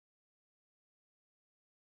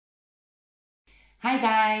Hi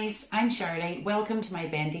guys, I'm Shirley. Welcome to my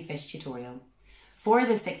Bendy fish tutorial. For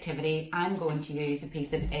this activity, I'm going to use a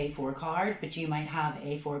piece of A4 card, but you might have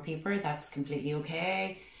A4 paper, that's completely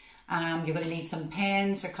okay. You're going to need some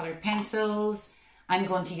pens or coloured pencils. I'm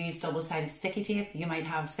going to use double-sided sticky tape. You might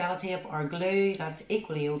have sellotape or glue, that's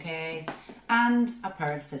equally okay. And a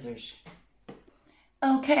pair of scissors.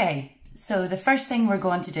 Okay, so the first thing we're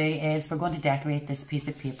going to do is we're going to decorate this piece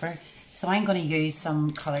of paper. So I'm going to use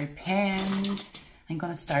some coloured pens. I'm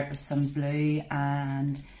going to start with some blue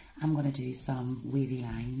and I'm going to do some wavy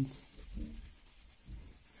lines.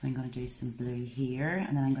 So I'm going to do some blue here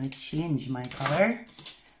and then I'm going to change my colour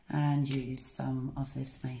and use some of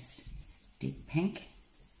this nice deep pink.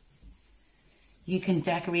 You can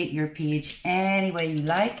decorate your page any way you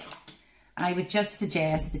like. I would just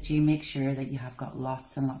suggest that you make sure that you have got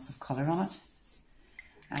lots and lots of colour on it.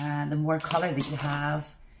 And the more colour that you have,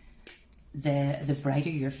 the brighter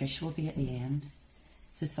your fish will be at the end.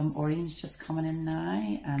 So some orange just coming in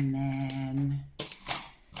now, and then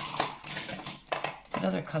the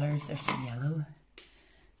other colours, there's some yellow,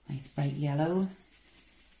 nice bright yellow.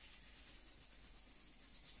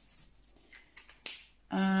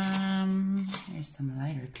 There's some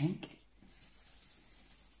lighter pink.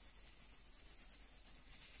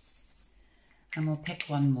 And we'll pick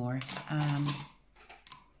one more,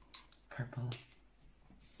 purple.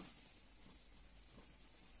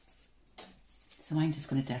 So I'm just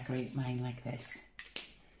going to decorate mine like this.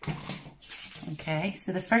 Okay,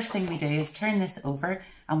 so the first thing we do is turn this over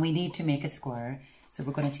and we need to make a square. So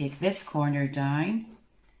we're going to take this corner down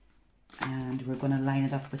and we're going to line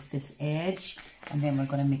it up with this edge and then we're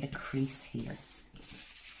going to make a crease here.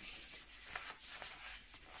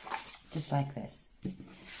 Just like this.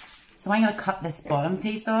 So I'm going to cut this bottom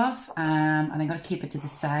piece off and I'm going to keep it to the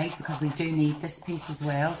side because we do need this piece as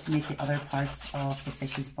well to make the other parts of the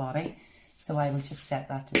fish's body. So I will just set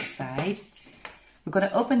that to the side. We're going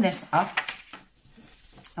to open this up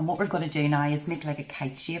and what we're going to do now is make like a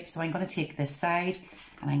kite shape. So I'm going to take this side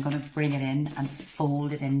and I'm going to bring it in and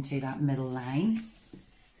fold it into that middle line.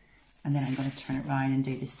 And then I'm going to turn it around and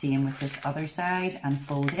do the same with this other side and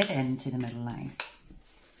fold it into the middle line.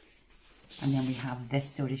 And then we have this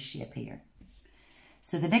sort of shape here.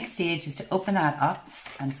 So the next stage is to open that up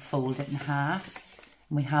and fold it in half.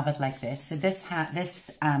 And we have it like this. So this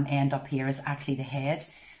end up here is actually the head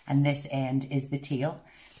and this end is the tail.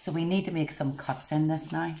 So we need to make some cuts in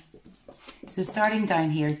this now. So starting down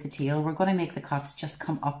here at the tail, we're going to make the cuts just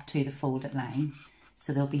come up to the folded line.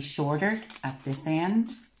 So they'll be shorter at this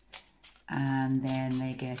end and then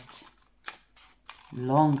they get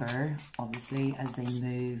longer, obviously, as they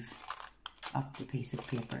move up the piece of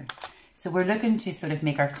paper. So we're looking to sort of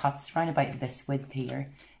make our cuts around about this width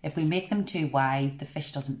here. If we make them too wide, the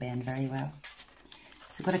fish doesn't bend very well.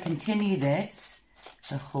 So we're going to continue this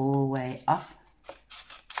the whole way up.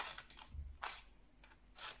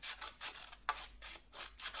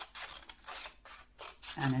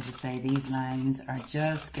 And as I say, these lines are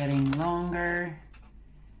just getting longer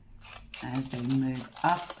as they move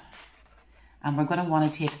up. And we're going to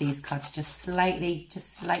want to take these cuts just slightly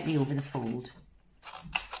over the fold.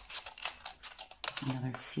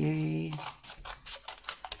 Another few.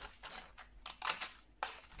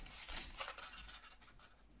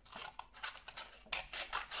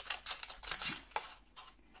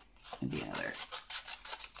 And the other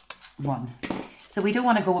one. So we don't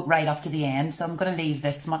want to go right up to the end, so I'm going to leave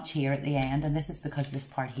this much here at the end, and this is because this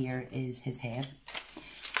part here is his head.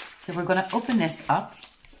 So we're going to open this up.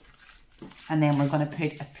 And then we're going to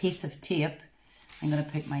put a piece of tape. I'm going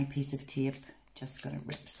to put my piece of tape, just going to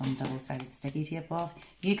rip some double-sided sticky tape off.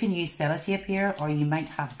 You can use sellotape here, or you might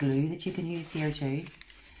have glue that you can use here too.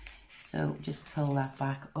 So just pull that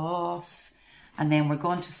back off. And then we're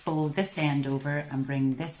going to fold this end over and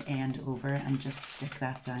bring this end over and just stick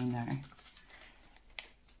that down there.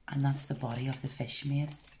 And that's the body of the fish made.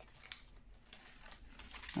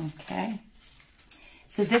 Okay.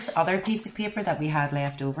 So this other piece of paper that we had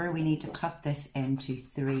left over, we need to cut this into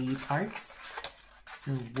 3 parts.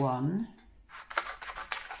 So 1,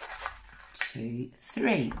 2,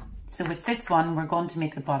 3. So with this one, we're going to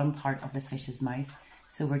make the bottom part of the fish's mouth.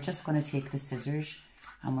 So we're just going to take the scissors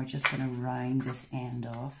and we're just going to round this end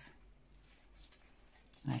off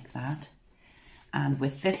like that. And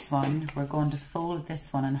with this one, we're going to fold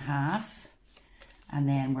this one in half. And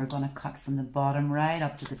then we're going to cut from the bottom right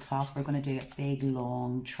up to the top. We're going to do a big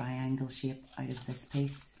long triangle shape out of this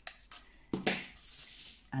piece.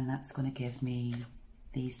 And that's going to give me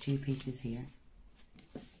these 2 pieces here.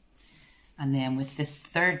 And then with this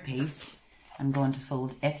third piece, I'm going to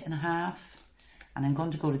fold it in half. And I'm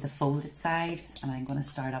going to go to the folded side, and I'm going to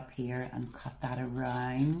start up here and cut that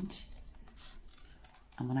around.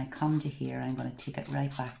 And when I come to here, I'm going to take it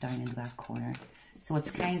right back down into that corner. So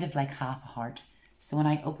it's kind of like half a heart. So when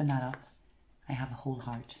I open that up, I have a whole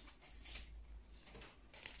heart.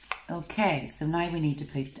 Okay, so now we need to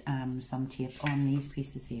put some tape on these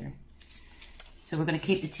pieces here. So we're going to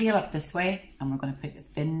keep the tail up this way, and we're going to put the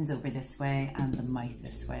fins over this way and the mouth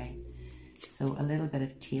this way. So a little bit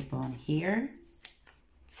of tape on here,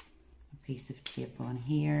 a piece of tape on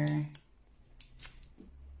here,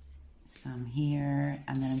 some here,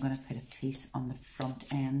 and then I'm going to put a piece on the front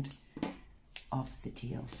end of the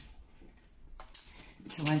tail.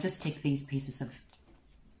 So I'll just take these pieces of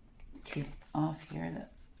tape off here,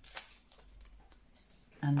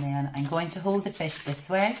 and then I'm going to hold the fish this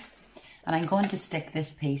way, and I'm going to stick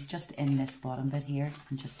this piece just in this bottom bit here,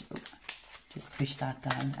 and just push that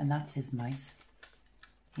down, and that's his mouth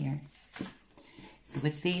here. So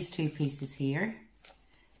with these two pieces here,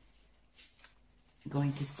 I'm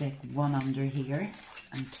going to stick one under here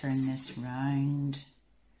and turn this round,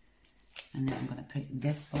 and then I'm going to put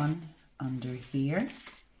this one under here,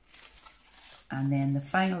 and then the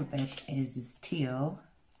final bit is his tail.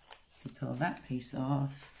 So pull that piece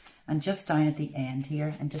off, and just down at the end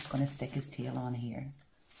here, I'm just going to stick his tail on here.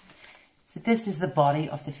 So this is the body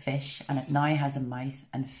of the fish, and it now has a mouth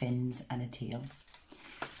and fins and a tail.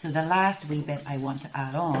 So the last wee bit I want to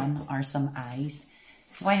add on are some eyes.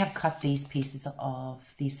 So I have cut these pieces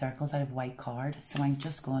of these circles out of white card. So I'm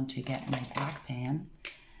just going to get my black pen,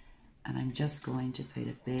 and I'm just going to put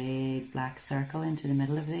a big black circle into the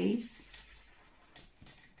middle of these.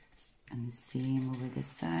 And the same over this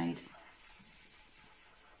side.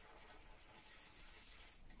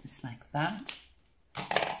 Just like that.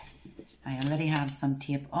 I already have some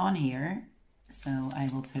tape on here, so I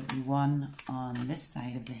will put one on this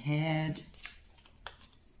side of the head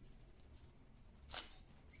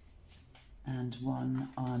and one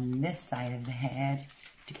on this side of the head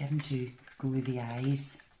to get him to go with the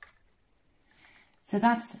eyes. So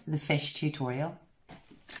that's the fish tutorial.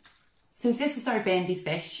 So this is our bendy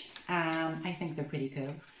fish. I think they're pretty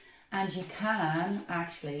cool, and you can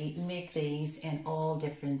actually make these in all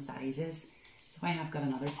different sizes. So I have got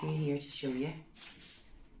another few here to show you.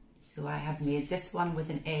 So I have made this one with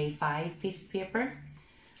an A5 piece of paper,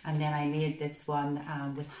 and then I made this one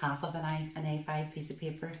with half of an A5 piece of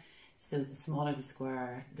paper. So the smaller the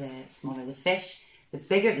square, the smaller the fish, the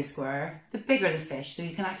bigger the square, the bigger the fish. So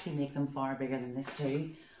you can actually make them far bigger than this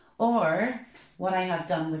too. Or what I have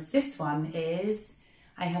done with this one is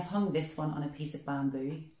I have hung this one on a piece of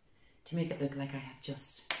bamboo to make it look like I have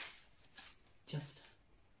just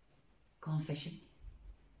gone fishing.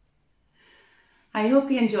 I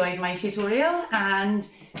hope you enjoyed my tutorial, and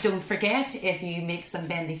don't forget, if you make some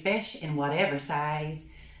bendy fish in whatever size,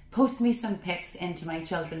 post me some pics into my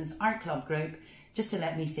children's art club group just to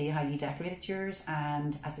let me see how you decorated yours,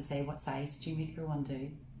 and as I say, what size did you make your one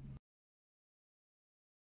to?